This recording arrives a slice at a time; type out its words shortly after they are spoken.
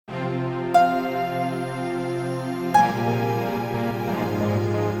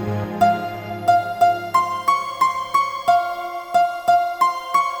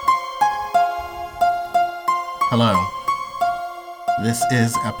This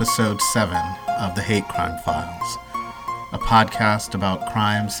is episode 7 of the Hate Crime Files, a podcast about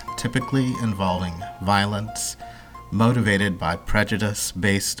crimes typically involving violence motivated by prejudice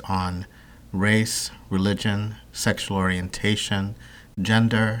based on race, religion, sexual orientation,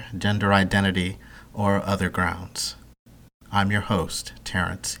 gender identity, or other grounds. I'm your host,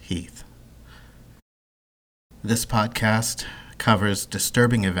 Terrence Heath. This podcast covers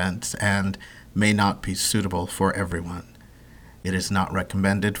disturbing events and may not be suitable for everyone. It is not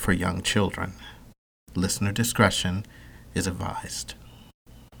recommended for young children. Listener discretion is advised.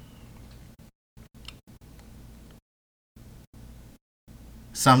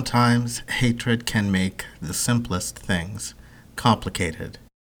 Sometimes hatred can make the simplest things complicated,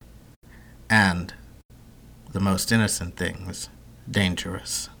 and the most innocent things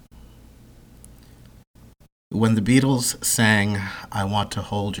dangerous. When the Beatles sang "I Want to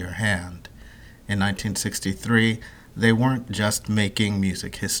Hold Your Hand" in 1963, they weren't just making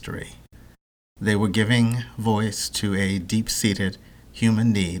music history. They were giving voice to a deep-seated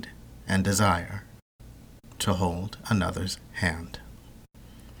human need and desire to hold another's hand.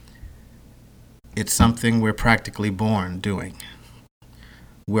 It's something we're practically born doing.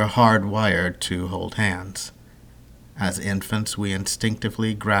 We're hardwired to hold hands. As infants, we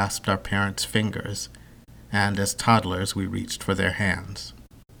instinctively grasped our parents' fingers, and as toddlers, we reached for their hands.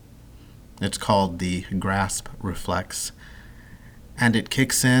 It's called the grasp reflex, and it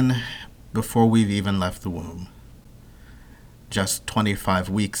kicks in before we've even left the womb. Just 25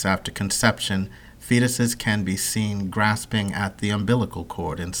 weeks after conception, fetuses can be seen grasping at the umbilical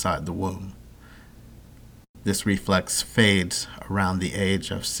cord inside the womb. This reflex fades around the age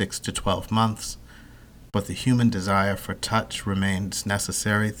of 6 to 12 months, but the human desire for touch remains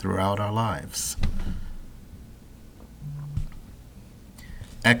necessary throughout our lives.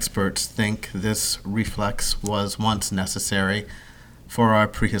 Experts think this reflex was once necessary for our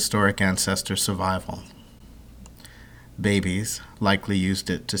prehistoric ancestors' survival. Babies likely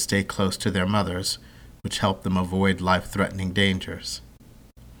used it to stay close to their mothers, which helped them avoid life-threatening dangers.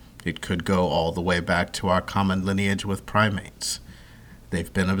 It could go all the way back to our common lineage with primates.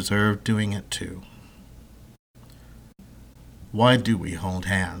 They've been observed doing it too. Why do we hold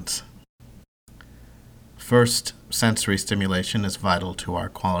hands? First, sensory stimulation is vital to our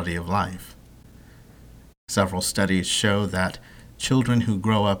quality of life. Several studies show that children who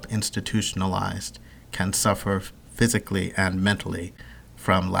grow up institutionalized can suffer physically and mentally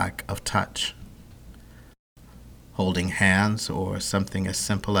from lack of touch. Holding hands or something as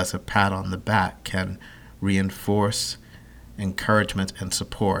simple as a pat on the back can reinforce encouragement and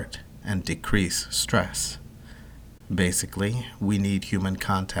support and decrease stress. Basically, we need human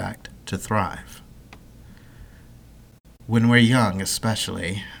contact to thrive. When we're young,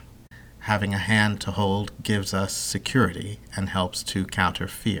 especially, having a hand to hold gives us security and helps to counter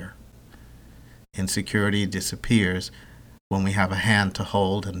fear. Insecurity disappears when we have a hand to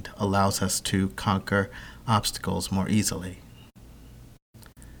hold and allows us to conquer obstacles more easily.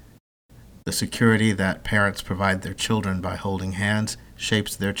 The security that parents provide their children by holding hands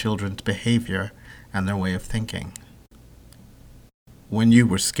shapes their children's behavior and their way of thinking. When you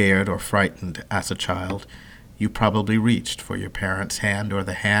were scared or frightened as a child, you probably reached for your parent's hand or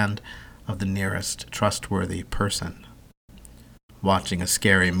the hand of the nearest trustworthy person. Watching a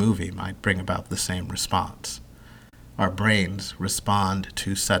scary movie might bring about the same response. Our brains respond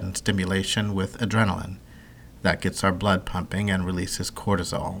to sudden stimulation with adrenaline. That gets our blood pumping and releases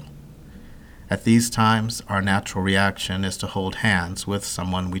cortisol. At these times, our natural reaction is to hold hands with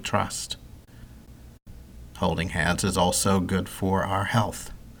someone we trust. Holding hands is also good for our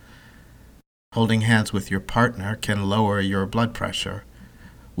health. Holding hands with your partner can lower your blood pressure,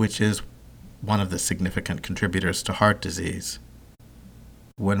 which is one of the significant contributors to heart disease.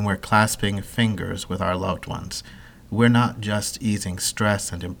 When we're clasping fingers with our loved ones, we're not just easing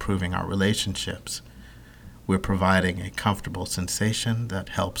stress and improving our relationships. We're providing a comfortable sensation that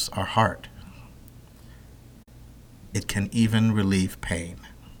helps our heart. It can even relieve pain.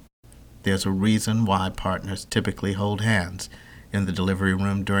 There's a reason why partners typically hold hands in the delivery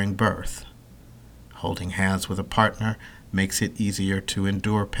room during birth. Holding hands with a partner makes it easier to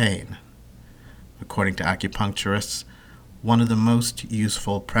endure pain. According to acupuncturists, one of the most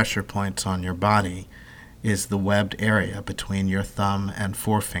useful pressure points on your body is the webbed area between your thumb and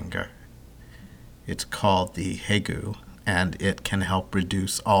forefinger. It's called the hegu, and it can help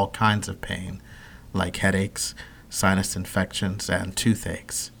reduce all kinds of pain, like headaches, sinus infections, and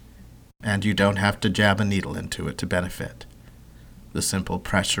toothaches. And you don't have to jab a needle into it to benefit. The simple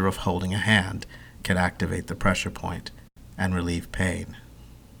pressure of holding a hand can activate the pressure point and relieve pain.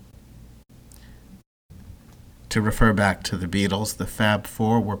 To refer back to the Beatles, the Fab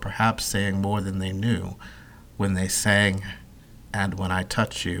Four were perhaps saying more than they knew when they sang, "And when I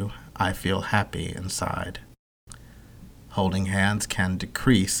touch you, I feel happy inside." Holding hands can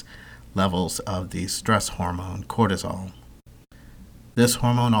decrease levels of the stress hormone cortisol. This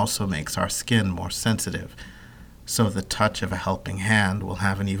hormone also makes our skin more sensitive, so the touch of a helping hand will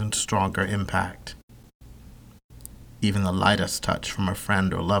have an even stronger impact. Even the lightest touch from a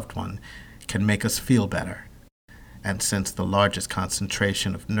friend or loved one can make us feel better. And since the largest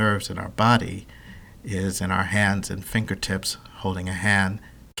concentration of nerves in our body is in our hands and fingertips, holding a hand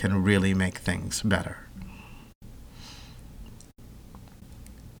can really make things better.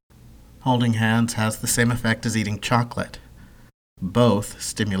 Holding hands has the same effect as eating chocolate. Both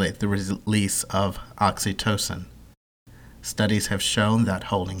stimulate the release of oxytocin. Studies have shown that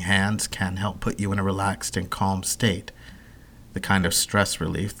holding hands can help put you in a relaxed and calm state, the kind of stress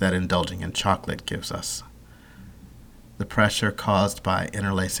relief that indulging in chocolate gives us. The pressure caused by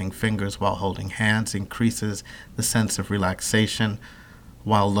interlacing fingers while holding hands increases the sense of relaxation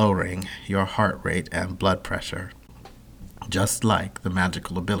while lowering your heart rate and blood pressure, just like the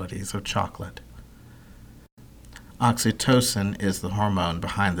magical abilities of chocolate. Oxytocin is the hormone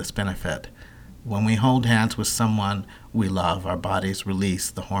behind this benefit. When we hold hands with someone we love, our bodies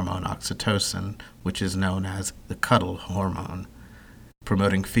release the hormone oxytocin, which is known as the cuddle hormone,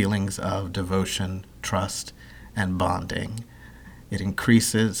 promoting feelings of devotion, trust, and bonding. It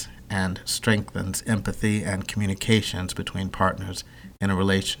increases and strengthens empathy and communications between partners in a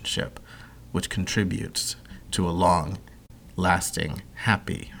relationship, which contributes to a long, lasting,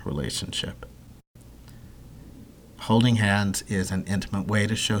 happy relationship. Holding hands is an intimate way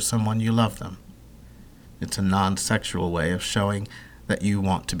to show someone you love them. It's a non-sexual way of showing that you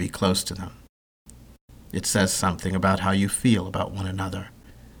want to be close to them. It says something about how you feel about one another.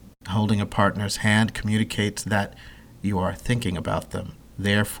 Holding a partner's hand communicates that you are thinking about them,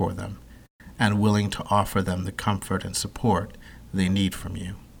 there for them, and willing to offer them the comfort and support they need from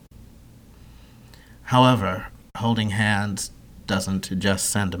you. However, holding hands doesn't just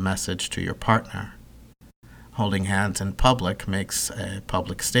send a message to your partner. Holding hands in public makes a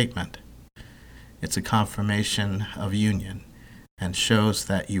public statement. It's a confirmation of union and shows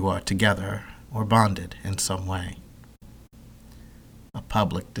that you are together or bonded in some way. A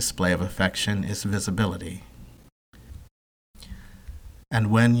public display of affection is visibility. And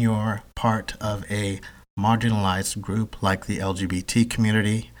when you're part of a marginalized group like the LGBT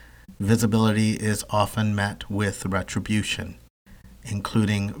community, visibility is often met with retribution,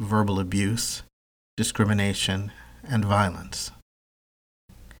 including verbal abuse, discrimination, and violence.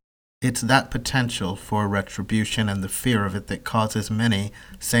 It's that potential for retribution and the fear of it that causes many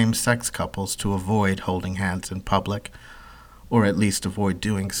same-sex couples to avoid holding hands in public, or at least avoid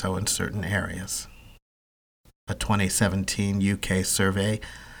doing so in certain areas. A 2017 UK survey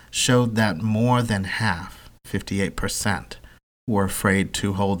showed that more than half, 58%, were afraid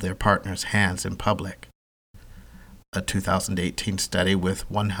to hold their partner's hands in public. A 2018 study with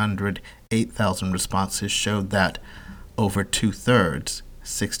 108,000 responses showed that over two-thirds,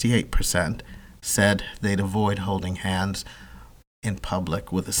 68%, said they'd avoid holding hands in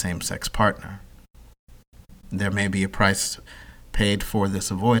public with a same-sex partner. There may be a price paid for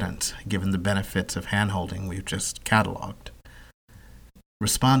this avoidance, given the benefits of hand-holding we've just cataloged.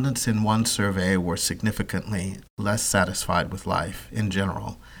 Respondents in one survey were significantly less satisfied with life in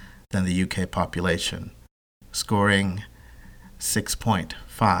general than the UK population, scoring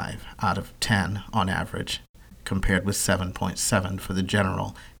 6.5 out of 10 on average, compared with 7.7 for the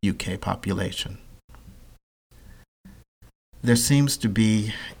general UK population. There seems to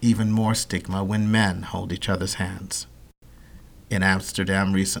be even more stigma when men hold each other's hands. In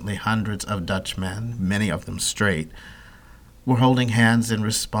Amsterdam recently, hundreds of Dutch men, many of them straight, were holding hands in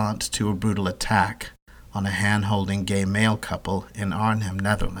response to a brutal attack on a hand-holding gay male couple in Arnhem,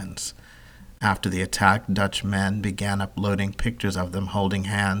 Netherlands. After the attack, Dutch men began uploading pictures of them holding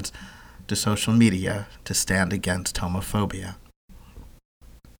hands to social media to stand against homophobia.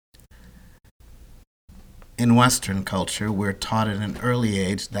 In Western culture, we're taught at an early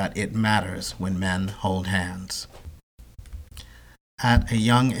age that it matters when men hold hands. At a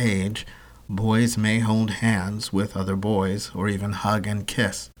young age, boys may hold hands with other boys or even hug and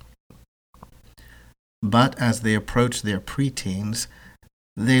kiss. But as they approach their preteens,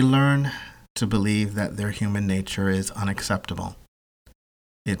 they learn to believe that their human nature is unacceptable.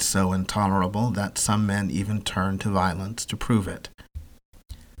 It's so intolerable that some men even turn to violence to prove it.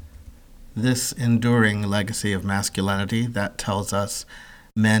 This enduring legacy of masculinity that tells us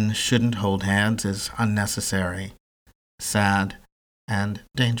men shouldn't hold hands is unnecessary, sad, and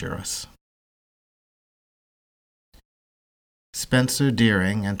dangerous. Spencer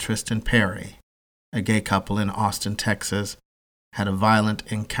Deehring and Tristan Perry, a gay couple in Austin, Texas, had a violent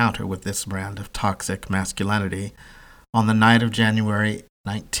encounter with this brand of toxic masculinity on the night of January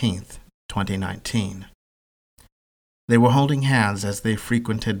 19th, 2019. They were holding hands as they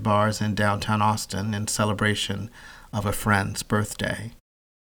frequented bars in downtown Austin in celebration of a friend's birthday.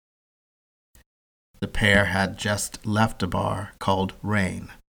 The pair had just left a bar called Rain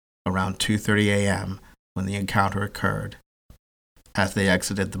around 2:30 a.m. when the encounter occurred. As they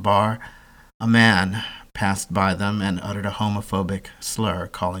exited the bar, a man passed by them and uttered a homophobic slur,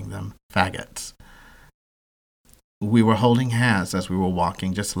 calling them faggots. "We were holding hands as we were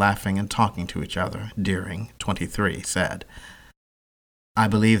walking, just laughing and talking to each other," Deehring, 23, said. I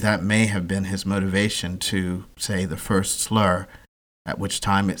believe that may have been his motivation to say the first slur, at which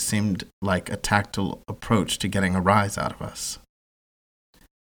time it seemed like a tactile approach to getting a rise out of us.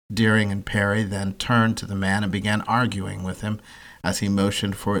 Deehring and Perry then turned to the man and began arguing with him as he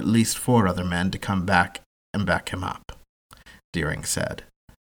motioned for at least 4 other men to come back and back him up, Deehring said.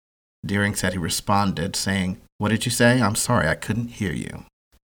 Deehring said he responded, saying, "What did you say? I'm sorry, I couldn't hear you."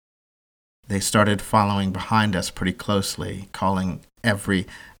 They started following behind us pretty closely, calling every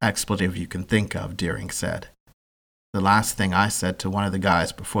expletive you can think of, Deehring said. The last thing I said to one of the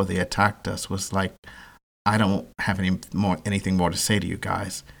guys before they attacked us was like, "I don't have anything more to say to you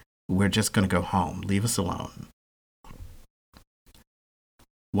guys. We're just going to go home. Leave us alone."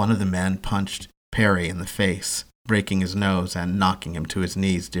 One of the men punched Perry in the face, breaking his nose and knocking him to his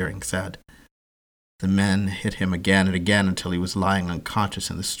knees, Deehring said. The men hit him again and again until he was lying unconscious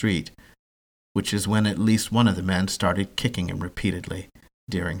in the street, which is when at least one of the men started kicking him repeatedly,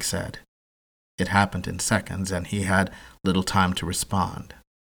 Deehring said. It happened in seconds, and he had little time to respond.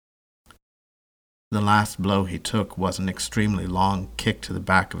 The last blow he took was an extremely long kick to the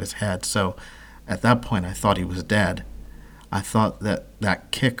back of his head, so at that point I thought he was dead. I thought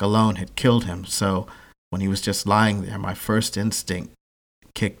that kick alone had killed him, so when he was just lying there, my first instinct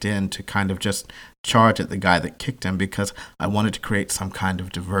kicked in to kind of just charge at the guy that kicked him because I wanted to create some kind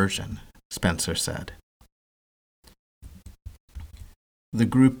of diversion, Spencer said. The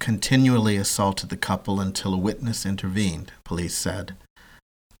group continually assaulted the couple until a witness intervened, police said.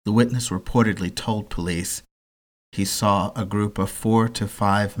 The witness reportedly told police he saw a group of 4 to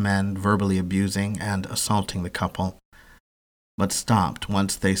 5 men verbally abusing and assaulting the couple, but stopped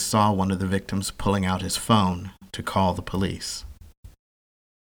once they saw one of the victims pulling out his phone to call the police.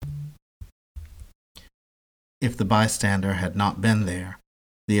 If the bystander had not been there,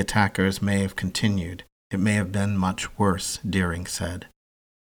 the attackers may have continued. It may have been much worse, Deehring said.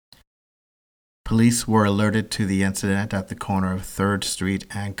 Police were alerted to the incident at the corner of 3rd Street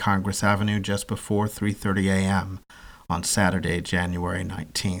and Congress Avenue just before 3:30 a.m. on Saturday, January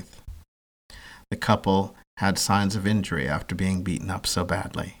 19th. The couple had signs of injury after being beaten up so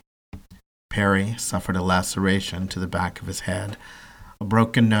badly. Perry suffered a laceration to the back of his head, a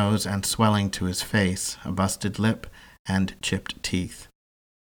broken nose and swelling to his face, a busted lip, and chipped teeth.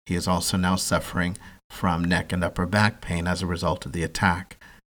 He is also now suffering from neck and upper back pain as a result of the attack,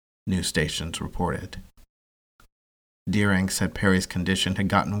 news stations reported. Deehring said Perry's condition had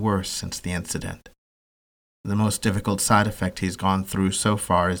gotten worse since the incident. The most difficult side effect he's gone through so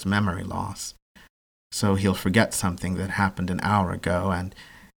far is memory loss. So he'll forget something that happened an hour ago, and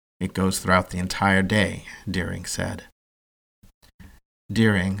it goes throughout the entire day, Deehring said.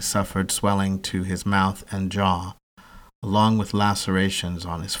 Deehring suffered swelling to his mouth and jaw, along with lacerations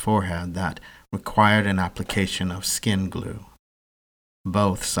on his forehead that required an application of skin glue.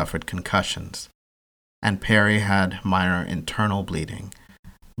 Both suffered concussions, and Perry had minor internal bleeding,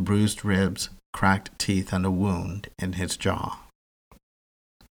 bruised ribs, cracked teeth, and a wound in his jaw.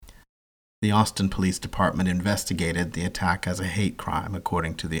 The Austin Police Department investigated the attack as a hate crime,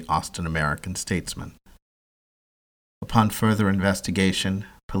 according to the Austin American-Statesman. Upon further investigation,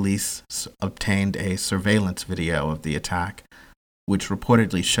 police obtained a surveillance video of the attack, which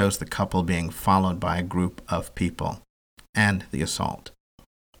reportedly shows the couple being followed by a group of people, and the assault.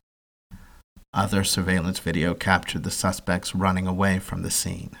 Other surveillance video captured the suspects running away from the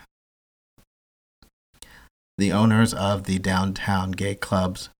scene. The owners of the downtown gay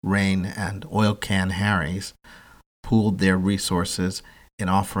clubs Rain and Oil Can Harry's pooled their resources in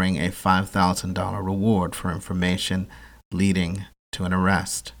offering a $5,000 reward for information leading to an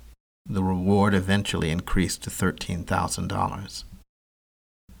arrest. The reward eventually increased to $13,000.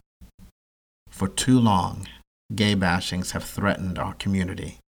 For too long, gay bashings have threatened our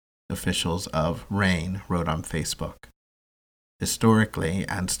community, officials of Rain wrote on Facebook. Historically,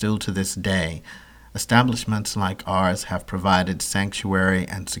 and still to this day, establishments like ours have provided sanctuary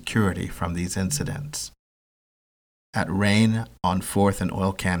and security from these incidents. At Rain on 4th and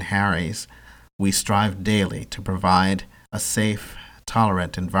Oil Can Harry's, we strive daily to provide a safe,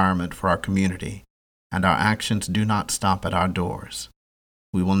 tolerant environment for our community, and our actions do not stop at our doors.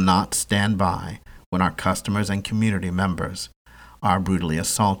 We will not stand by when our customers and community members are brutally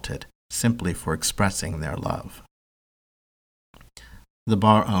assaulted simply for expressing their love. The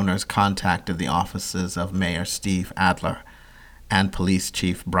bar owners contacted the offices of Mayor Steve Adler and Police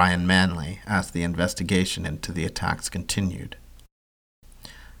Chief Brian Manley as the investigation into the attacks continued.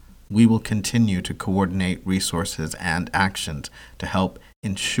 We will continue to coordinate resources and actions to help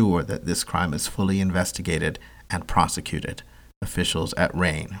ensure that this crime is fully investigated and prosecuted, officials at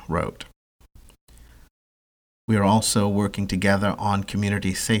Rain wrote. We are also working together on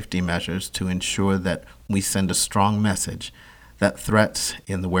community safety measures to ensure that we send a strong message that threats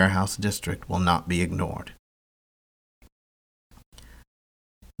in the Warehouse District will not be ignored.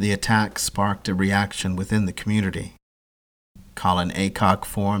 The attack sparked a reaction within the community. Colin Aycock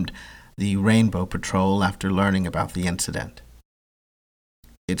formed the Rainbow Patrol after learning about the incident.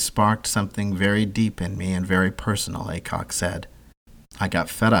 It sparked something very deep in me and very personal, Aycock said. I got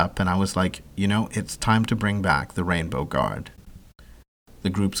fed up and I was like, it's time to bring back the Rainbow Guard. The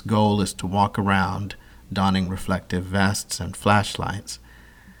group's goal is to walk around donning reflective vests and flashlights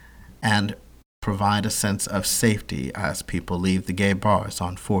and provide a sense of safety as people leave the gay bars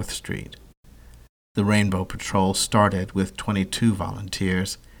on 4th Street. The Rainbow Patrol started with 22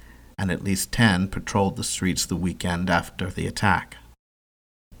 volunteers, and at least 10 patrolled the streets the weekend after the attack.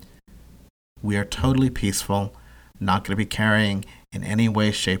 We are totally peaceful, not going to be carrying in any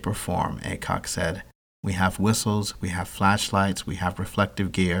way, shape, or form, Aycock said. We have whistles, we have flashlights, we have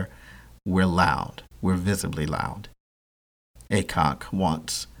reflective gear. We're loud. We're visibly loud. Aycock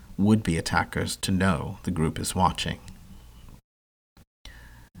wants would-be attackers to know the group is watching.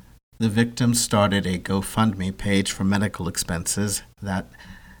 The victims started a GoFundMe page for medical expenses that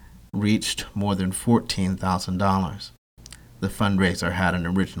reached more than $14,000. The fundraiser had an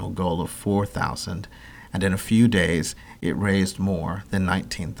original goal of $4,000, and in a few days it raised more than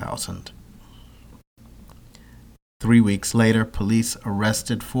 $19,000. 3 weeks later, police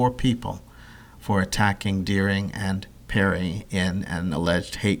arrested 4 people for attacking Deehring and Perry in an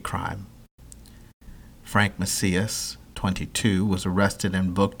alleged hate crime. Frank Macias, 22, was arrested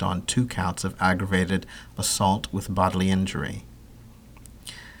and booked on 2 counts of aggravated assault with bodily injury,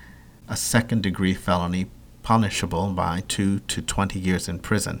 a second-degree felony punishable by 2 to 20 years in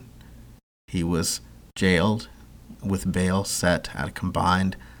prison. He was jailed with bail set at a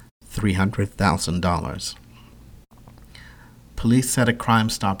combined $300,000. Police said a Crime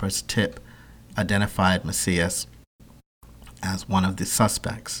Stoppers tip identified Macias as one of the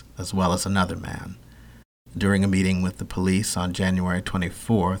suspects, as well as another man. During a meeting with the police on January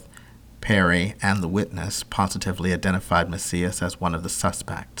 24th, Perry and the witness positively identified Macias as one of the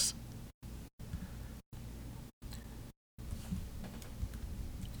suspects.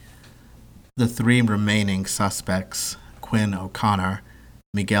 The 3 remaining suspects, Quinn O'Connor,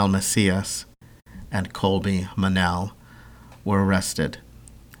 Miguel Macias, and Colby Manel, were arrested.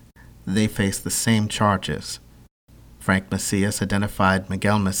 They faced the same charges. Frank Macias identified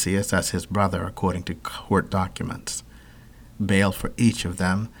Miguel Macias as his brother, according to court documents. Bail for each of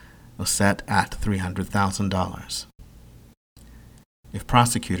them was set at $300,000. If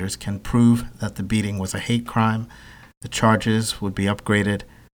prosecutors can prove that the beating was a hate crime, the charges would be upgraded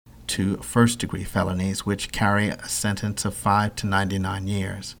to first-degree felonies, which carry a sentence of 5 to 99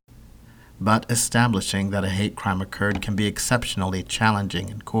 years. But establishing that a hate crime occurred can be exceptionally challenging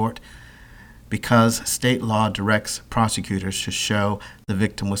in court because state law directs prosecutors to show the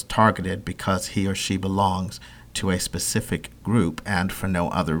victim was targeted because he or she belongs to a specific group and for no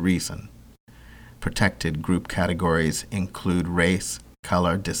other reason. Protected group categories include race,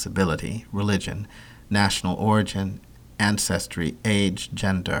 color, disability, religion, national origin, ancestry, age,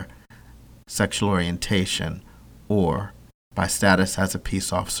 gender, sexual orientation, or by status as a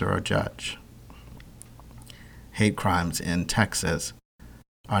peace officer or judge. Hate crimes in Texas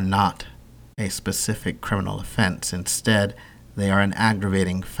are not a specific criminal offense. Instead, they are an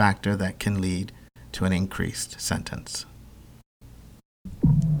aggravating factor that can lead to an increased sentence.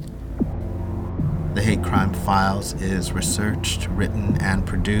 The Hate Crime Files is researched, written, and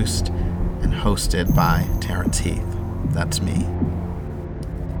produced and hosted by Terrence Heath. That's me.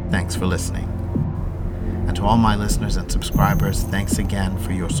 Thanks for listening. And to all my listeners and subscribers, thanks again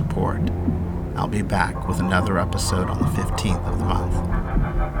for your support. I'll be back with another episode on the 15th of the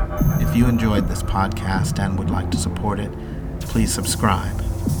month. If you enjoyed this podcast and would like to support it, please subscribe.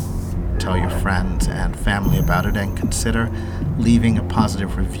 tell your friends and family about it, and consider leaving a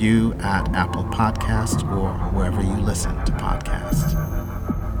positive review at Apple Podcasts or wherever you listen to podcasts.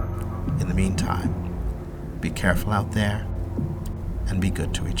 In the meantime, be careful out there and be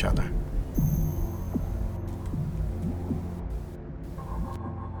good to each other.